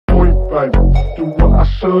baby, do what I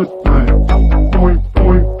should, man. Point,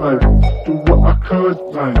 baby, do what I could,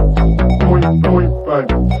 man. Point,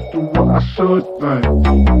 baby, do what I should, man.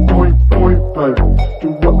 Point, baby, do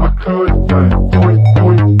what I could, man. Point,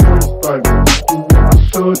 baby, do what I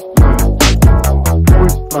should, man.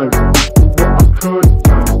 Point, baby, do what I could,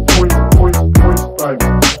 man. Point, baby,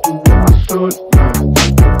 do what I should, man.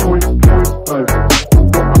 Point, baby, do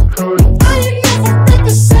what I could. I ain't never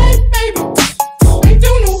represent, baby. Ain't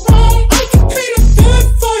do no wrong. I can clean up good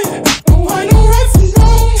for you. Oh, I know right from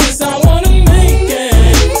wrong. 'Cause I wanna make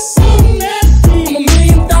it. So nasty. I'm $1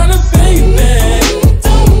 million baby.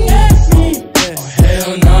 Don't let me. Oh,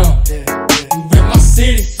 hell no. You rip my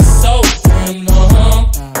city for so damn long.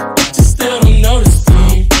 But you still don't notice me.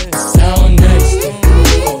 Sound next.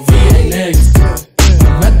 Oh, VA next.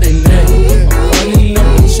 I'm at they neck. I'm running up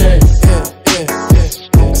the check.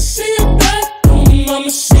 See you back, mama,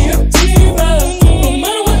 she a diva. No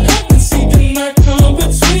matter what happens, he cannot come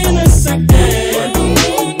between us again.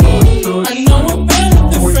 I know we're better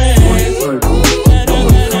than friends.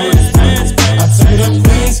 I took the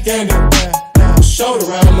Queen's Gambit, showed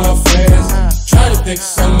around my friends. Try to pick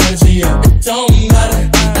some energy up, it don't matter.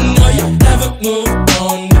 I know you never moved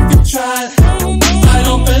on if you tried. I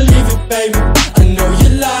don't believe it, baby. I know you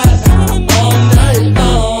lied all night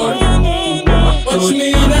long. What you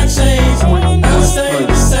mean I changed? I'll stay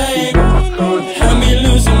the same. Had me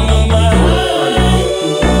losing my mind.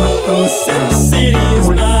 Said the city is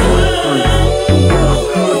mine.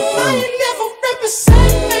 I ain't never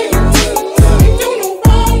represent, baby. Ain't do no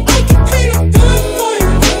wrong. I can clean up good for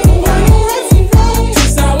you. Oh, I know right from wrong.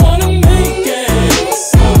 'Cause I wanna make it.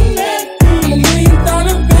 So let me. I'm $1 million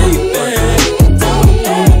baby. Don't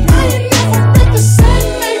let me. I ain't never represent,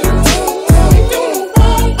 baby. Ain't do no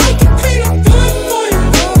wrong. I can clean up good for you.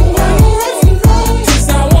 Oh, I know right from wrong. 'Cause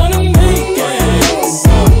I wanna make it.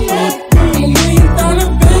 So let me. I'm $1 million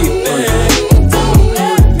baby. Don't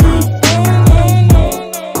let me. No.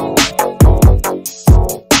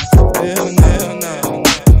 Hell no.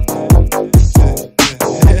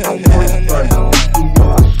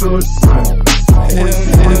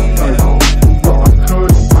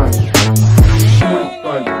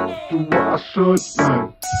 Do what I should,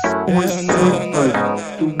 man. Point, baby,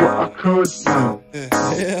 do what I could, man.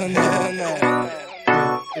 Hell no.